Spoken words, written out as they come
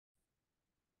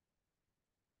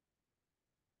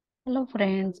Hello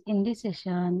friends, in this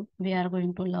session we are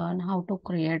going to learn how to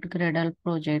create Gradle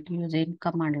project using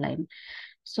command line.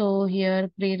 So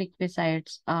here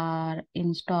prerequisites are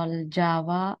install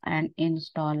Java and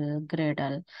install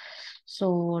Gradle.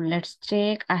 So let's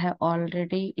check. I have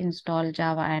already installed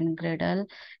Java and Gradle.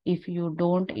 If you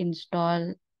don't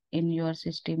install in your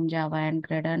system Java and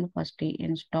Gradle, first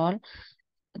install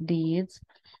these,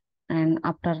 and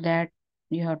after that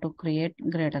you have to create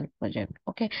Gradle project.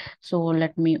 Okay, so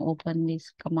let me open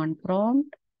this command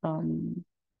prompt from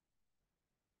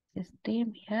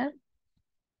system here,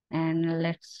 and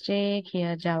let's check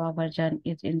here Java version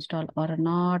is installed or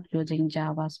not using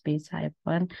Java space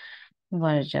hyphen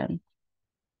version.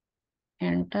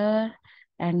 Enter,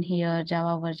 and here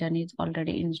Java version is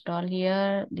already installed.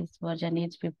 Here this version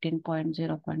is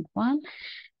 15.0.1,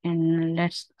 and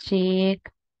let's check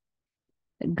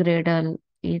Gradle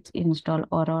is installed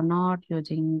or not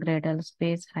using Gradle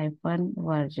space hyphen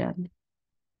version.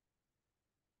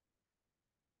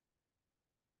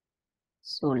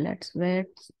 So let's wait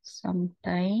some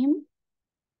time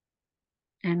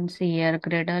and see here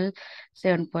Gradle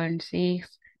 7.6.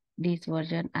 This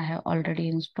version I have already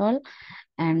installed,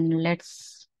 and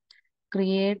let's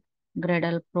create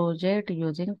Gradle project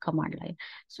using command line.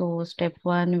 So step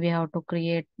 1, we have to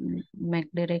create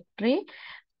make directory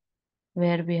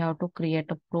where we have to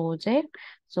create a project.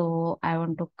 So I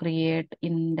want to create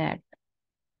in that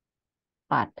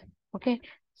path. Okay,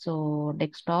 so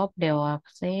desktop,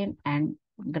 DevOps, and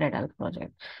Gradle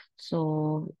project.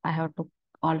 So I have to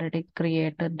already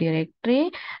create a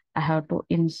directory. I have to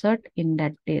insert in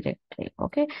that directory.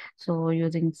 Okay, so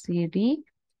using cd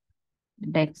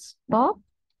desktop,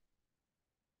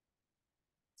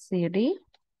 cd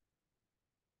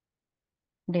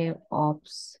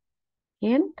DevOps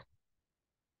hint,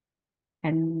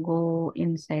 and go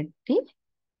inside the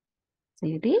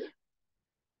cd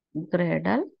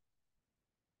Gradle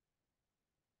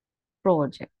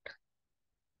project.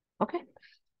 Okay,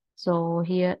 so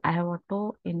here I have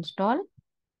to install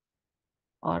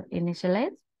or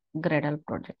initialize Gradle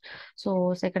project.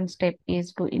 So second step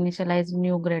is to initialize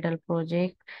new Gradle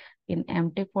project in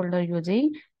empty folder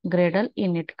using Gradle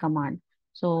init command.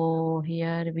 So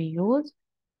here we use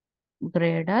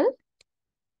Gradle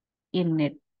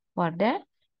init for the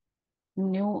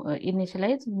new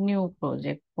initialize new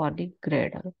project for the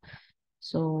Gradle.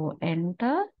 So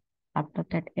enter. After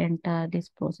that, enter. This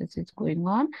process is going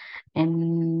on,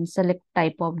 and select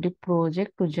type of the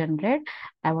project to generate.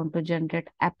 I want to generate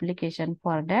application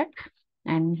for that,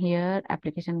 and here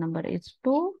application number is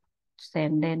 2.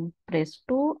 Send, then press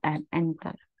 2 and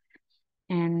enter.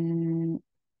 And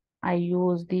I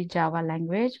use the Java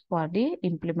language for the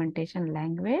implementation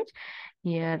language.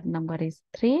 Here number is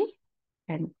 3,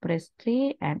 and press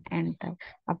 3 and enter.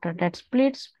 After that,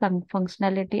 splits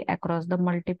functionality across the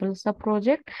multiple sub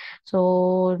project.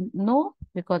 So no,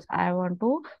 because I want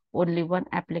to only one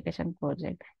application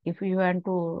project. If you want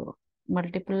to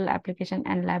multiple application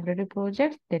and library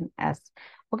projects, then yes.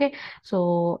 Okay,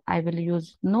 so I will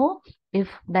use no.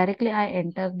 If directly I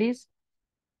enter this,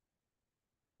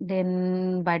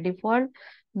 then by default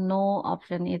no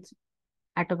option is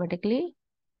automatically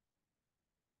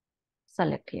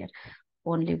select here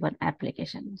only one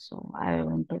application. So I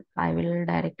will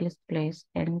directly place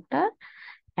enter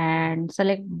and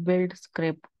select build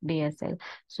script DSL.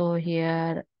 So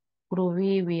here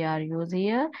Groovy we are use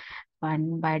here,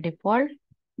 and by default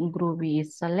Groovy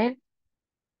is select.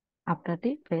 After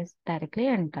the press directly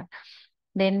enter.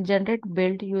 Then generate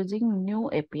build using new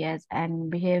APIs and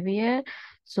behavior.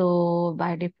 So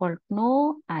by default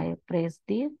no, I press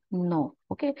the no.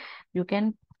 Okay, you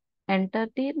can enter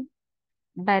the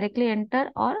directly enter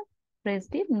or press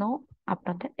the no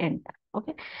after the enter.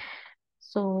 Okay,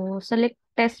 so select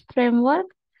test framework.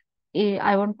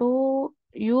 I want to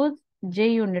use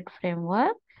JUnit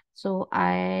framework, so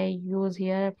I use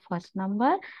here first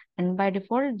number, and by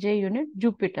default JUnit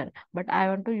Jupyter, but I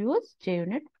want to use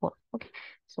JUnit 4. Okay,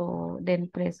 so then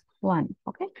press 1.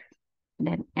 Okay,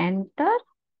 then enter,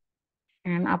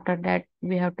 and after that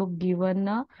we have to given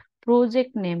a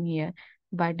project name here.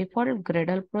 By default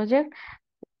Gradle project,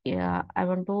 yeah, I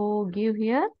want to give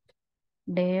here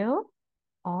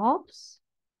DevOps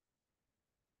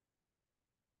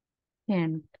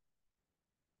and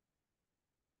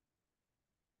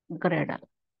Gradle.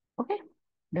 Okay,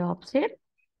 DevOps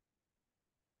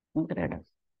and Gradle.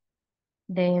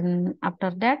 Then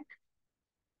after that,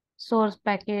 source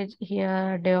package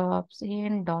here DevOps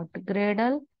in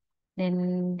 .gradle.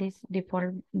 Then this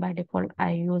default by default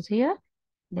I use here.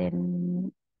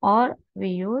 Then or we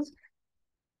use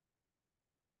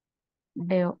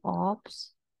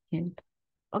DevOps hint.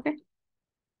 Okay.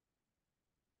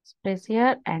 press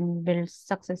here and build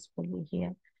successfully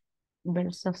here.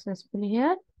 Build successfully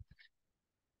here.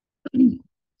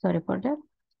 Sorry for that.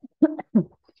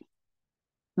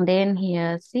 Then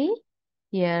here, see,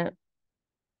 here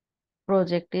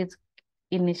project is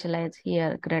initialized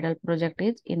here. Gradle project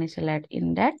is initialized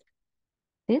in that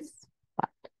this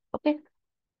part. Okay.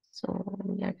 So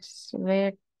let's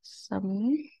wait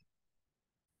some.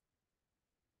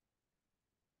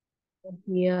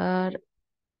 Here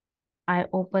I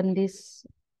open this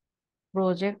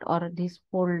project or this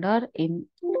folder in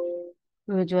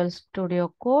Visual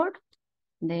Studio Code.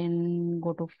 Then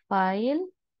go to File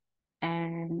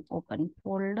and open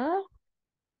folder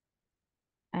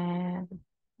and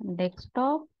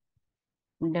desktop,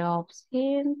 DevOps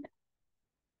hint,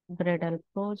 Gradle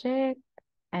project,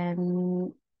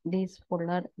 and this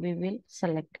folder we will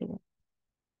select here.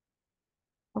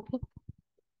 Okay.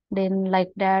 Then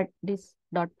like that, this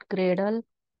dot Gradle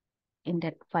in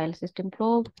that file system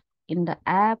probe in the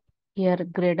app here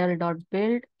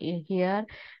gradle.build. Here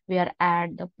we are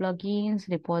add the plugins,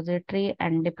 repository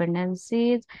and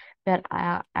dependencies. We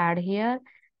are add here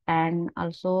and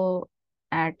also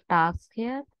add tasks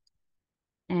here,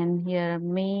 and here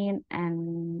main,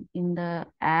 and in the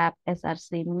app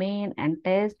src main and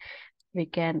test we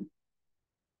can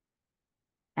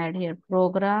add here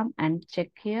program and check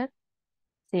here.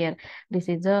 Here this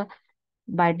is a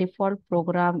by default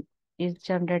program is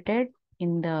generated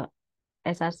in the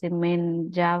src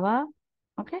main java.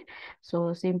 Okay,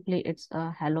 so simply it's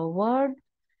a hello world,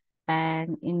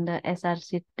 and in the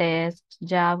src test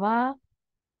java,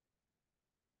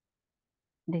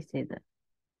 this is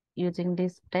using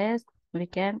this test we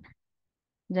can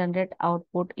generate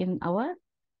output in our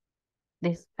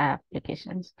this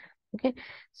applications. Okay,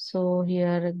 so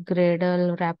here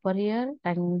Gradle wrapper here,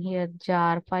 and here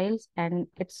jar files and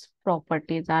its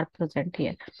properties are present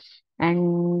here,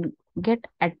 and get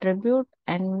attribute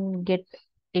and get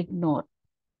ignore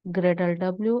Gradle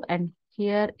w, and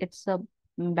here it's a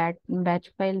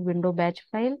batch file, window batch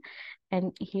file,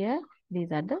 and here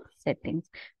these are the settings.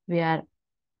 We are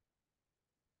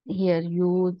here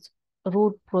use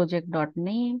root project dot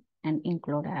name and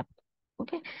include app.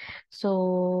 Okay,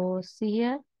 so see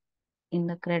here in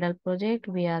the Gradle project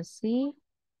we are see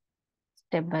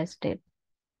step by step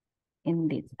in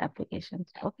these applications.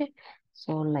 Okay,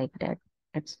 so like that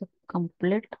it's a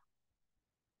complete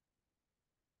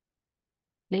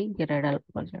Gradle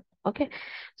project. Okay,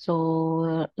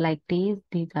 so like these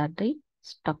are the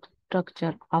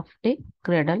structure of the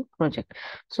Gradle project.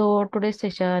 So today's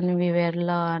session we will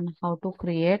learn how to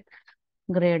create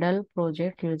Gradle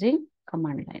project using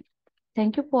command line.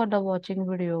 Thank you for the watching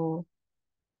video.